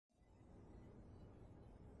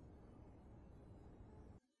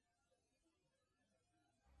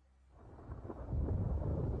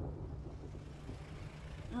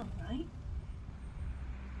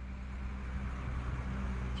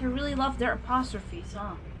They really love their apostrophes,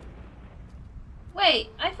 huh? Wait,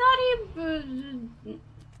 I thought he...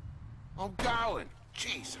 I'm going.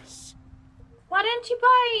 Jesus. Why didn't you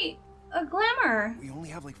buy a glamour? We only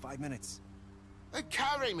have like 5 minutes. They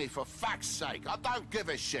carry me for fuck's sake. I don't give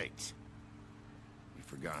a shit. You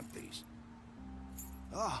forgot these.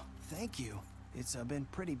 Oh, thank you. It's been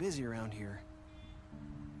pretty busy around here.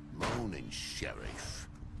 Morning, Sheriff.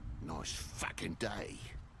 Nice fucking day.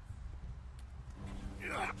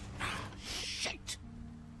 Ugh, shit.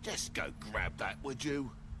 Just go grab that, would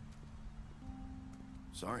you?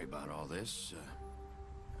 Sorry about all this.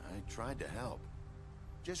 I tried to help.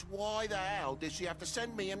 Just why the hell did she have to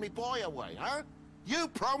send me and me boy away, huh? You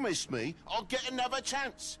promised me I'll get another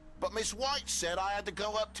chance. But Miss White said I had to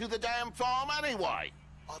go up to the damn farm anyway.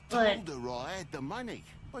 I told her I had the money,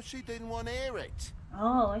 but she didn't want to hear it.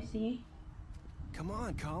 Oh, I see. Come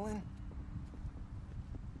on, Colin.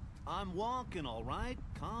 I'm walking, all right?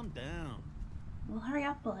 Calm down. Well, hurry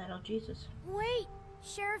up a little, Jesus. Wait,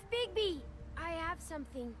 Sheriff Bigby. I have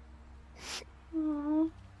something. Aww.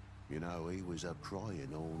 You know, he was up crying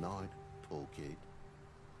all night, poor kid.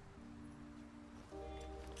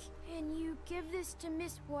 Can you give this to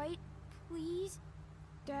Miss White, please?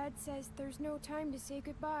 Dad says there's no time to say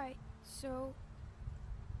goodbye, so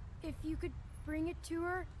if you could bring it to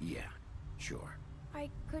her. Yeah, sure. I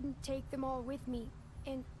couldn't take them all with me,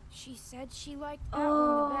 and she said she liked that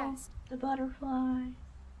one the best. The butterfly.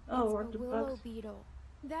 Oh, or It's the a willow bugs. beetle.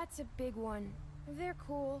 That's a big one. They're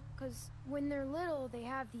cool, because when they're little, they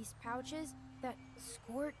have these pouches that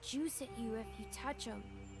squirt juice at you if you touch them.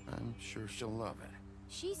 I'm sure she'll love it.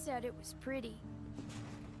 She said it was pretty.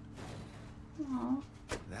 Aww.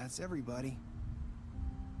 That's everybody.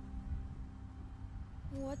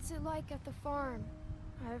 What's it like at the farm?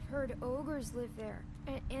 I've heard ogres live there,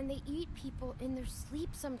 and they eat people in their sleep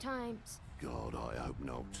sometimes. God, I hope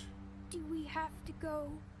not. Do we have to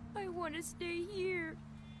go? I want to stay here.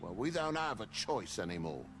 Well, we don't have a choice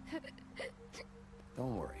anymore.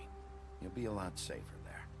 Don't worry. You'll be a lot safer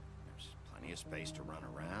there. There's plenty of space to run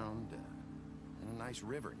around, and a nice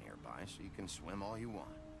river nearby, so you can swim all you want.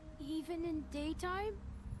 Even in daytime?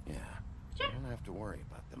 Yeah. You don't have to worry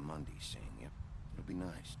about the Monday seeing you. It'll be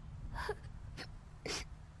nice.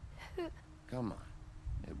 Come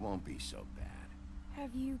on. It won't be so bad.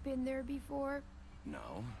 Have you been there before?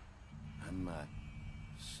 No.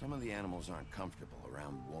 Some of the animals aren't comfortable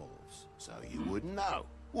around wolves. So you wouldn't know,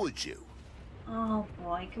 would you? Oh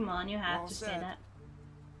boy, come on, you have All to say set. that.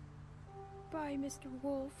 Bye, Mr.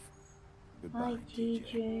 Wolf. Goodbye, Hi,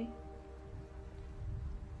 TJ. TJ.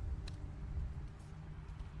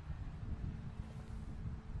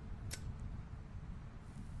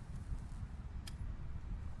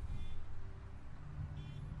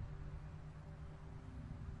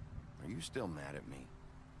 Are you still mad at me?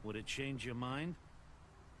 Would it change your mind?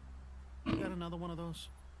 You got another one of those?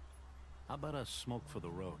 How about a smoke for the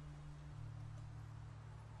road?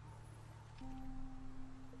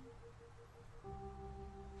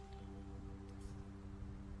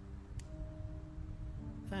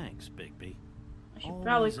 Thanks, Bigby. I should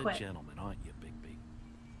Always probably a quit. gentleman, aren't you, Bigby?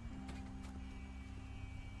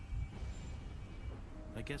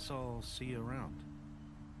 I guess I'll see you around.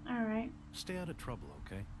 Alright. Stay out of trouble,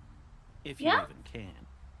 okay? If you Yeah? even can.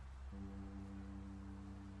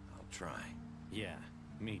 I'll try. Yeah,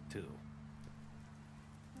 me too.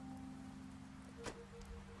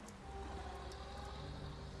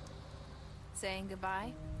 Saying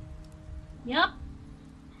goodbye? Yep.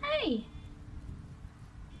 Hey.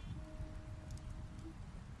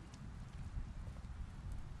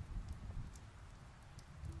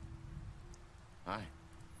 Hi.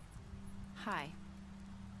 Hi.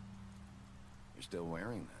 You're still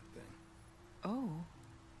wearing that thing. Oh.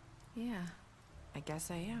 Yeah. I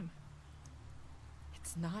guess I am.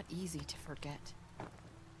 It's not easy to forget.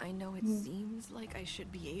 I know it seems like I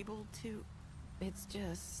should be able to. It's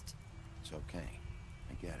just... It's okay.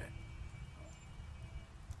 I get it.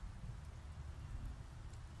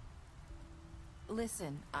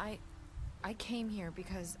 Listen, I came here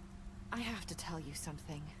because I have to tell you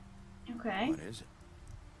something. Okay. What is it?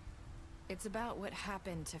 It's about what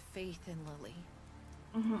happened to Faith and Lily.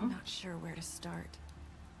 Mm-hmm. I'm not sure where to start.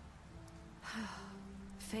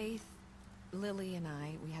 Faith, Lily, and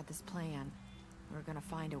I, we had this plan. We were gonna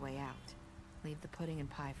find a way out. Leave the pudding and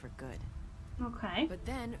pie for good. Okay. But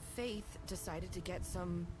then Faith decided to get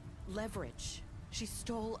some leverage. She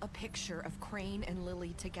stole a picture of Crane and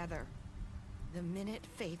Lily together. The minute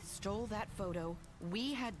Faith stole that photo,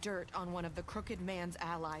 we had dirt on one of the crooked man's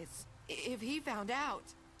allies. If he found out,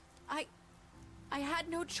 I had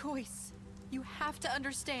no choice. You have to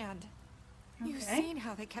understand. You've seen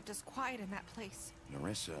how they kept us quiet in that place.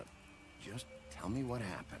 Nerissa, just tell me what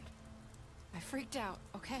happened. I freaked out,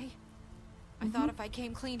 okay? I thought if I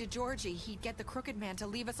came clean to Georgie, he'd get the Crooked Man to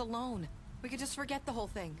leave us alone. We could just forget the whole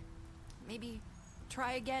thing. Maybe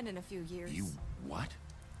try again in a few years. You what?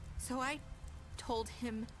 So I told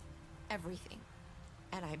him everything.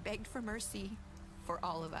 And I begged for mercy for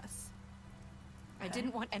all of us. I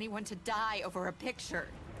didn't want anyone to die over a picture.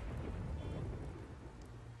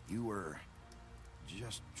 You were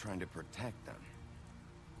just trying to protect them.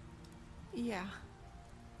 Yeah.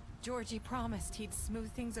 Georgie promised he'd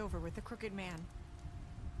smooth things over with the Crooked Man.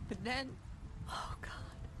 But then... Oh, God.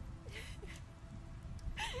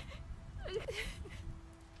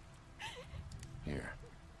 Here.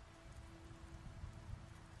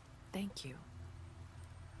 Thank you.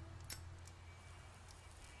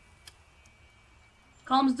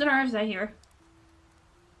 Calms the nerves, I hear.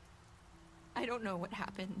 I don't know what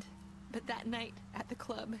happened, but that night at the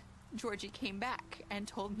club, Georgie came back and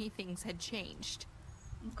told me things had changed.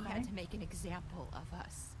 He had to make an example of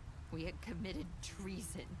us. We had committed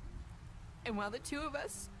treason. And while the two of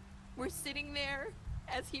us were sitting there,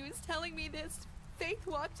 as he was telling me this, Faith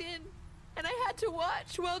walked in, and I had to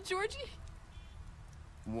watch while Georgie...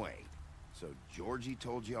 Wait, so Georgie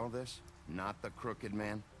told you all this? Not the Crooked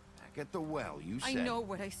Man? Back at the well, you said... I know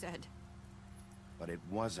what I said. But it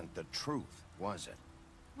wasn't the truth, was it?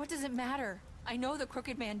 What does it matter? I know the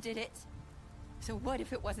Crooked Man did it. So what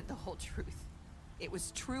if it wasn't the whole truth? It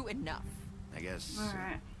was true enough. I guess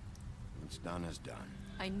what's done is done.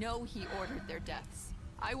 I know he ordered their deaths.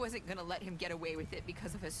 I wasn't gonna let him get away with it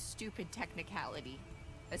because of a stupid technicality.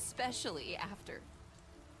 Especially after...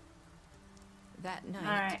 that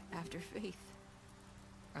night, after Faith.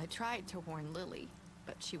 I tried to warn Lily,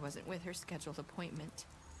 but she wasn't with her scheduled appointment.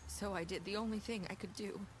 So I did the only thing I could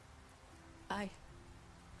do.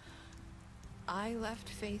 I left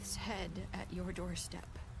Faith's head at your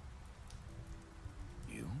doorstep.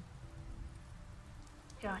 You?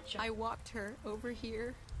 Gotcha. I walked her over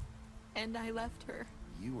here, and I left her.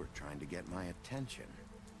 You were trying to get my attention.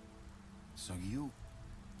 So you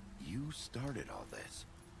started all this.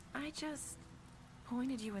 I just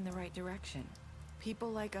pointed you in the right direction.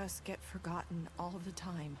 People like us get forgotten all the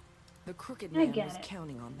time. The Crooked Man was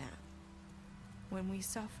counting on that. When we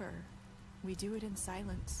suffer, we do it in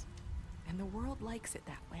silence. And the world likes it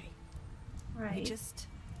that way. Right. We just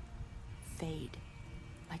fade,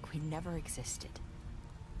 like we never existed.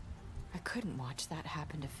 I couldn't watch that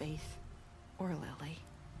happen to Faith or Lily.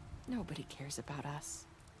 Nobody cares about us.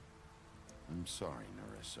 I'm sorry,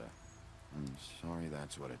 Nerissa. I'm sorry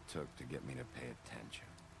that's what it took to get me to pay attention.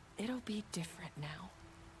 It'll be different now.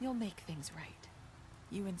 You'll make things right.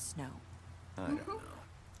 You and Snow. I don't know.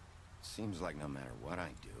 Seems like no matter what I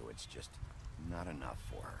do, it's just not enough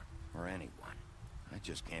for her. Or anyone. I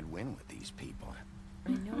just can't win with these people.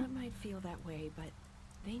 I know it might feel that way, but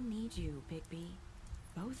they need you, Bigby.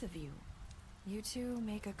 Both of you. You two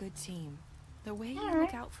make a good team. The way you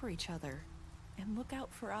look out for each other. And look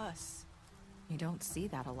out for us. You don't see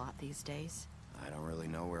that a lot these days. I don't really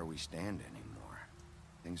know where we stand anymore.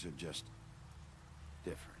 Things are just...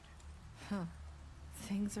 different. Huh.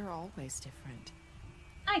 Things are always different.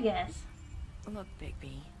 I guess. Look,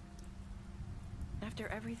 Bigby. After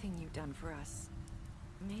everything you've done for us,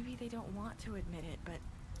 maybe they don't want to admit it, but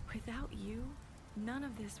without you, none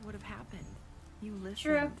of this would have happened. You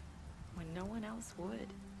listened when no one else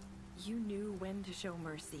would. You knew when to show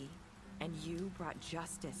mercy, and you brought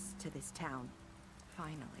justice to this town.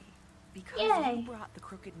 Finally. Because you brought the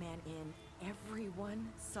Crooked Man in, everyone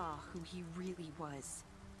saw who he really was.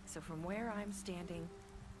 So from where I'm standing,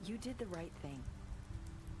 you did the right thing.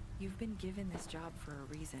 You've been given this job for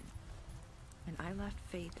a reason. And I left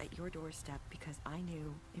Faith at your doorstep because I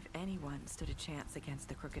knew if anyone stood a chance against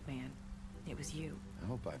the Crooked Man, it was you. I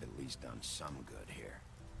hope I've at least done some good here.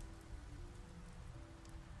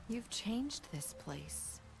 You've changed this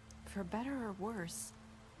place. For better or worse,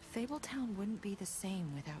 Fabletown wouldn't be the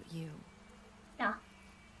same without you. Yeah.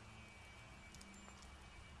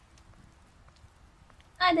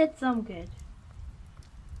 I did some good.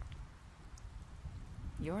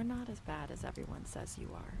 You're not as bad as everyone says you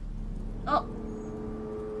are. Oh.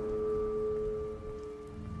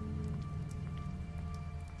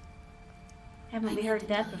 Haven't we heard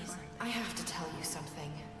that before? I have to tell you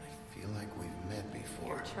something. I feel like we've met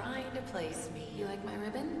before. You're trying to place me. You like my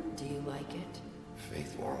ribbon? Do you like it?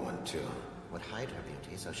 Faith wore one too. Would hide her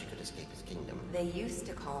beauty so she could escape his kingdom. They used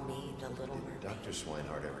to call me the Little Mermaid. Dr.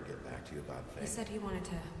 Swinehart ever get back to you about Faith? He said he wanted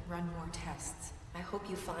to run more tests. I hope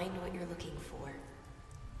you find what you're looking for.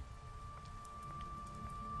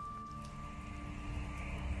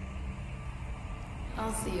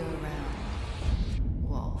 I'll see you around,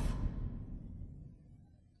 Wolf.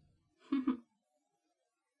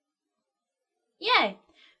 Yay!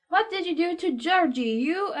 What did you do to Georgie?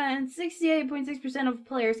 You and 68.6% of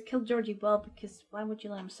players killed Georgie. Well, because why would you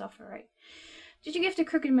let him suffer, right? Did you give the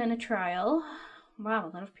Crooked Man a trial? Wow,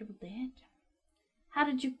 a lot of people did. How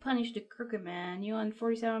did you punish the Crooked Man? You and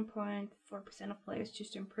 47.4% of players choose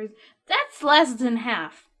to imprison. That's less than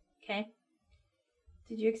half, okay?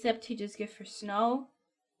 Did you accept teacher's gift for Snow?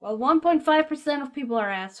 Well, 1.5% of people are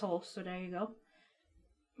assholes, so there you go.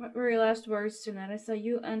 What were your last words to that? I saw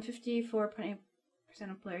you and 54.8%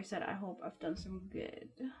 of players said, I hope I've done some good.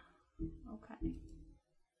 Okay.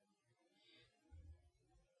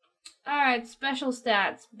 Alright, special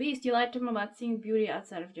stats. Beast, you lied to him about seeing Beauty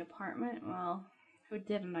outside of the apartment. Well, who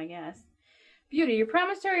didn't, I guess. Beauty, you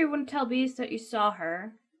promised her you wouldn't tell Beast that you saw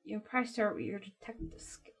her. You impressed her with your detective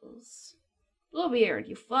skills. Bluebeard,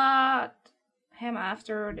 you fought him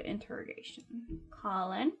after the interrogation.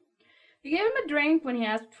 Colin, you gave him a drink when he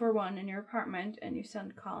asked for one in your apartment, and you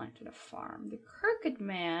sent Colin to the farm. The Crooked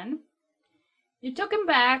Man, you took him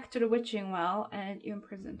back to the witching well, and you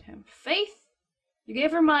imprisoned him. Faith, you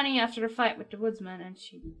gave her money after the fight with the woodsman, and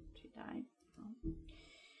she died. Oh.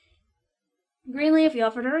 Greenleaf, you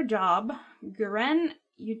offered her a job. Gren,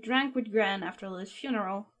 you drank with Gren after Lily's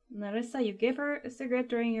funeral. Narissa, you gave her a cigarette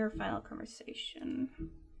during your final conversation.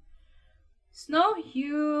 Snow,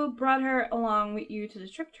 you brought her along with you to the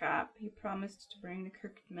trick trap. You promised to bring the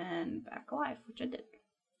Crooked Man back alive, which I did.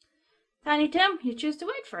 Tiny Tim, you choose to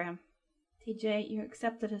wait for him. TJ, you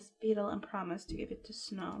accepted his beetle and promised to give it to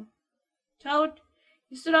Snow. Toad,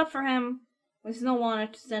 you stood up for him when Snow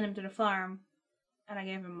wanted to send him to the farm, and I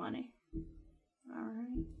gave him money.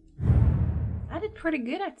 Alright. I did pretty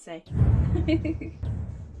good, I'd say.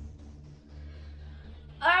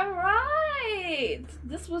 Alright!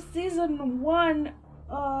 This was season 1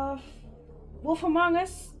 of Wolf Among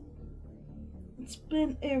Us. It's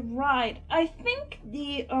been a ride. I think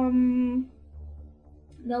the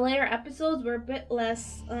later episodes were a bit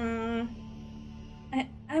less I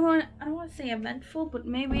don't want to say eventful, but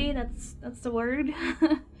maybe that's the word.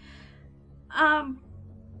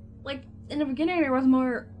 Like in the beginning there was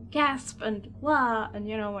more gasp and blah, and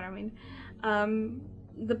you know what I mean.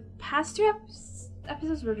 The past 2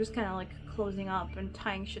 episodes were just kind of like closing up and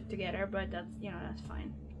tying shit together, but that's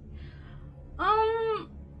fine.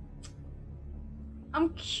 I'm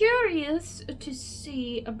curious to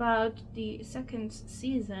see about the second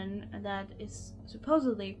season that is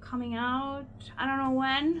supposedly coming out. I don't know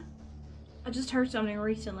when. I just heard something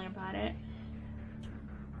recently about it.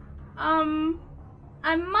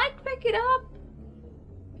 I might pick it up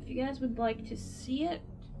if you guys would like to see it.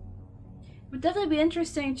 It would definitely be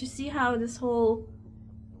interesting to see how this whole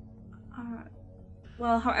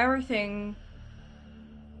how everything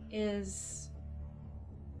is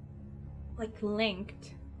like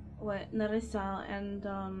linked with Narissa and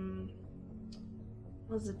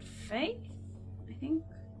was it Faith? I think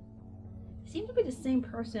it seemed to be the same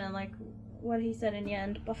person, like what he said in the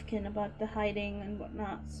end, Buffkin, about the hiding and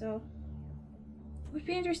whatnot. So it would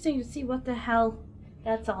be interesting to see what the hell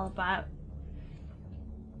that's all about.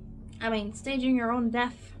 I mean, staging your own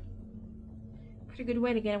death, pretty good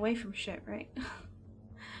way to get away from shit, right?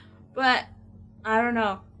 But I don't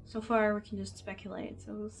know. So far we can just speculate,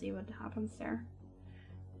 so we'll see what happens there.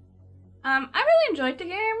 I really enjoyed the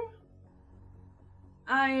game.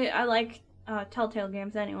 I like Telltale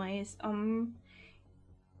games anyways.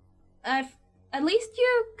 At least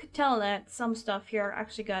you could tell that some stuff here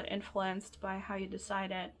actually got influenced by how you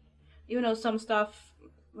decided. Even though some stuff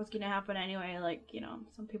was gonna happen anyway, like,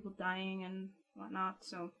 some people dying and whatnot,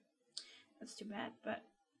 so that's too bad, but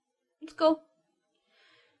it's cool.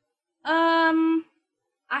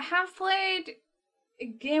 I have played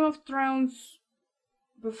Game of Thrones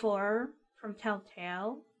before from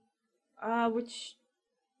Telltale, which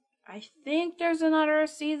I think there's another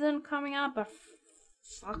season coming up, but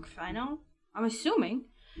fuck if I know. I'm assuming.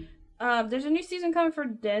 There's a new season coming for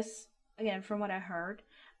this, again, from what I heard.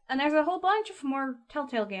 And there's a whole bunch of more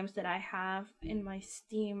Telltale games that I have in my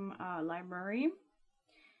Steam library.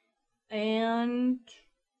 And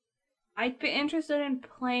I'd be interested in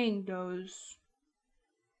playing those.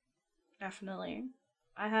 Definitely.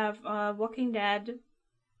 I have Walking Dead,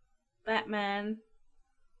 Batman,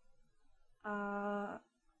 and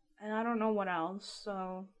I don't know what else,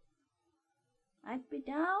 so I'd be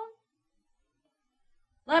down.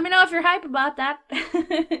 Let me know if you're hype about that.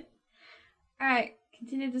 Alright,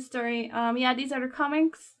 continue the story. Yeah, these are the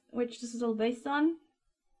comics, which this is all based on.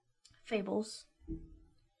 Fables.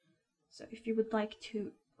 So if you would like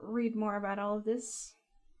to read more about all of this,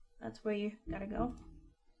 that's where you gotta go.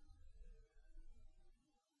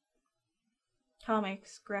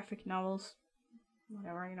 comics, graphic novels,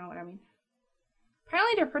 whatever, you know what I mean.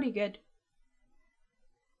 Apparently they're pretty good.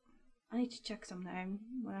 I need to check sometime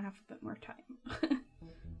when I have a bit more time.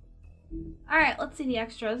 Alright, let's see the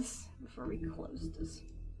extras before we close this.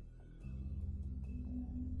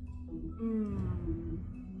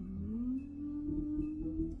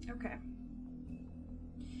 Okay.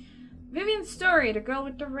 Vivian's story, the girl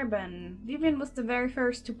with the ribbon. Vivian was the very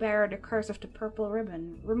first to bear the curse of the purple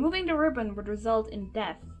ribbon. Removing the ribbon would result in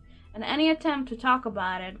death, and any attempt to talk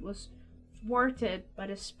about it was thwarted by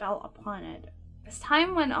the spell upon it. As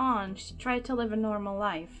time went on, she tried to live a normal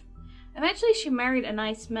life. Eventually she married a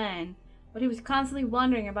nice man, but he was constantly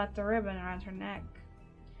wondering about the ribbon around her neck.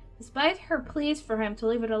 Despite her pleas for him to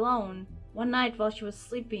leave it alone, one night while she was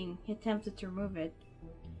sleeping, he attempted to remove it.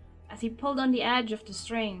 As he pulled on the edge of the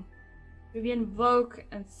string, Vivian woke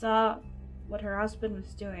and saw what her husband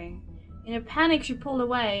was doing. In a panic, she pulled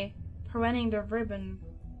away, preventing the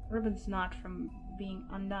ribbon's knot from being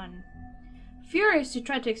undone. Furious, she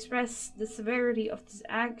tried to express the severity of this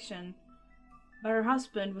action, but her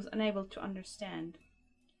husband was unable to understand.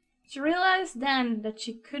 She realized then that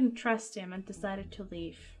she couldn't trust him and decided to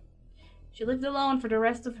leave. She lived alone for the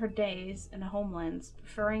rest of her days in a homeland,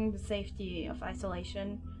 preferring the safety of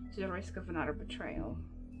isolation to the risk of another betrayal.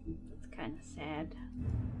 That's kind of sad.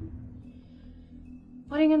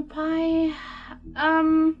 Pudding and pie.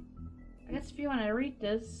 I guess if you want to read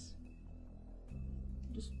this,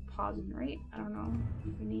 just pause and read. I don't know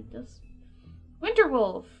if we need this.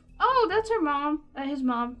 Winterwolf. Oh, that's her mom. His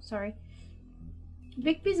mom. Sorry.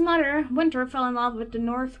 Bigby's mother, Winter, fell in love with the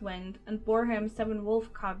North Wind and bore him 7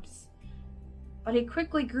 wolf cubs. But he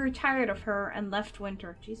quickly grew tired of her and left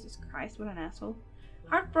Winter. Jesus Christ, what an asshole.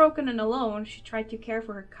 Heartbroken and alone, she tried to care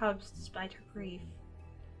for her cubs despite her grief.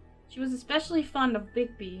 She was especially fond of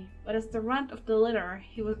Bigby, but as the runt of the litter,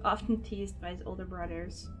 he was often teased by his older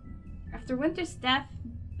brothers. After Winter's death,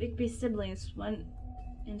 Bigby's siblings went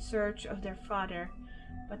in search of their father,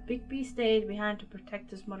 but Bigby stayed behind to protect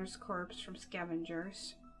his mother's corpse from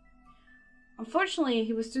scavengers. Unfortunately,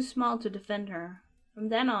 he was too small to defend her. From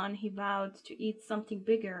then on, he vowed to eat something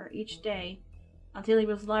bigger each day until he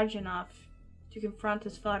was large enough to confront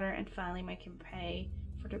his father and finally make him pay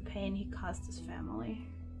for the pain he caused his family.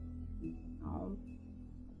 Oh.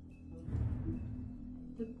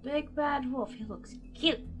 The big bad wolf, he looks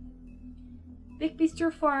cute. Bigby's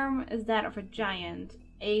true form is that of a giant,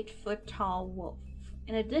 8-foot-tall wolf.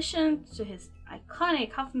 In addition to his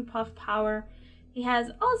iconic Huff and Puff power, he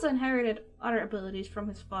has also inherited other abilities from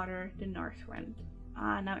his father, the North Wind.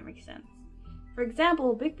 Now it makes sense. For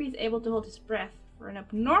example, Bigby is able to hold his breath for an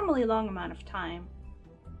abnormally long amount of time,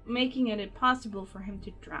 making it impossible for him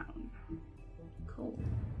to drown. Cool.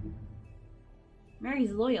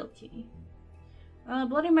 Mary's loyalty.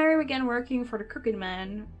 Bloody Mary began working for the Crooked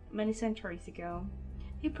Man many centuries ago.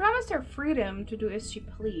 He promised her freedom to do as she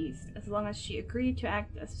pleased, as long as she agreed to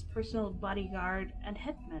act as his personal bodyguard and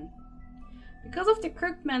hitman. Because of the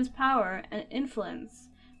Crooked Man's power and influence,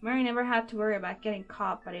 Mary never had to worry about getting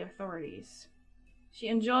caught by the authorities. She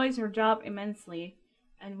enjoys her job immensely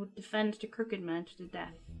and would defend the Crooked Man to the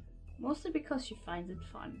death, mostly because she finds it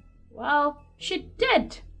fun. Well, she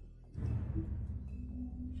did!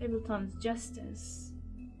 Fableton's justice.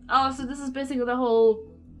 Oh, so this is basically the whole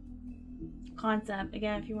concept.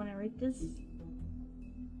 Again, if you want to read this.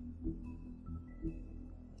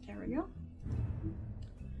 There we go.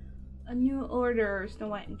 A new order, Snow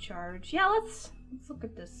White in charge. Yeah, let's look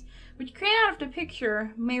at this. With Crane out of the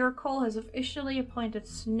picture, Mayor Cole has officially appointed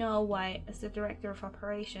Snow White as the Director of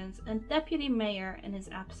Operations and Deputy Mayor in his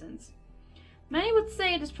absence. Many would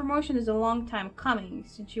say this promotion is a long time coming,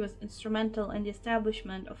 since she was instrumental in the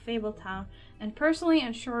establishment of Fabletown and personally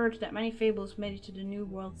ensured that many fables made it to the New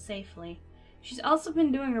World safely. She's also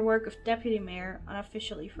been doing the work of Deputy Mayor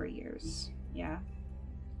unofficially for years. Yeah.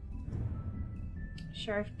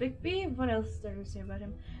 Sheriff Bigby? What else is there to say about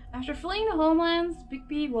him? After fleeing the homelands,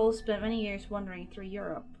 Bigby Wolf spent many years wandering through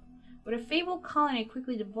Europe. With a fable colony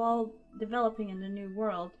quickly developing in the New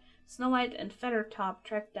World, Snow White and Feathertop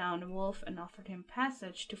tracked down the wolf and offered him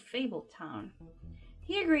passage to Fabletown.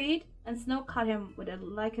 He agreed, and Snow caught him with a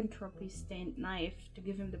lycanthropy-stained knife to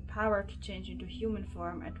give him the power to change into human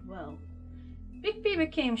form at will. Bigby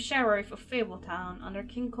became Sheriff of Fabletown under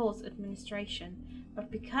King Cole's administration, but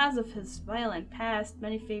because of his violent past,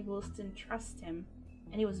 many fables didn't trust him,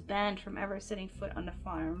 and he was banned from ever setting foot on the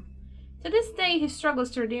farm. To this day, he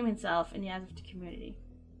struggles to redeem himself in the eyes of the community.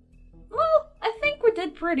 Well, I think we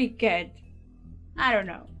did pretty good. I don't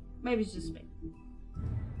know. Maybe it's just me.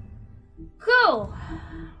 Cool.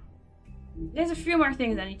 There's a few more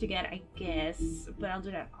things I need to get, I guess, but I'll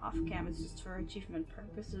do that off cam. It's just for achievement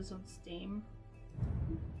purposes on Steam.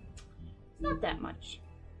 It's not that much.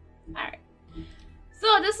 Alright.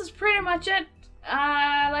 So this is pretty much it.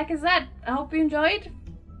 Like I said, I hope you enjoyed.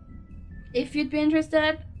 If you'd be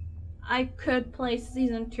interested, I could play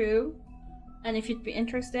Season 2. And if you'd be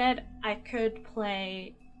interested, I could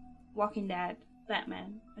play Walking Dead,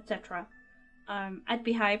 Batman, etc. I'd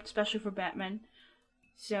be hyped, especially for Batman.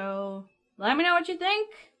 So let me know what you think,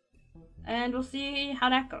 and we'll see how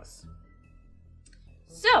that goes.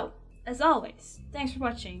 So, as always, thanks for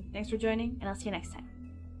watching, thanks for joining, and I'll see you next time.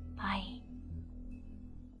 Bye.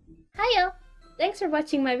 Hiya! Thanks for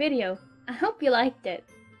watching my video. I hope you liked it.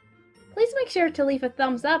 Please make sure to leave a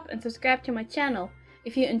thumbs up and subscribe to my channel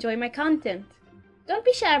if you enjoy my content. Don't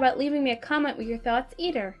be shy about leaving me a comment with your thoughts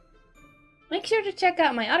either. Make sure to check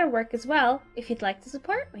out my other work as well if you'd like to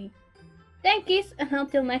support me. Thank yous, and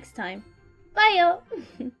until next time. Bye,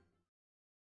 yo!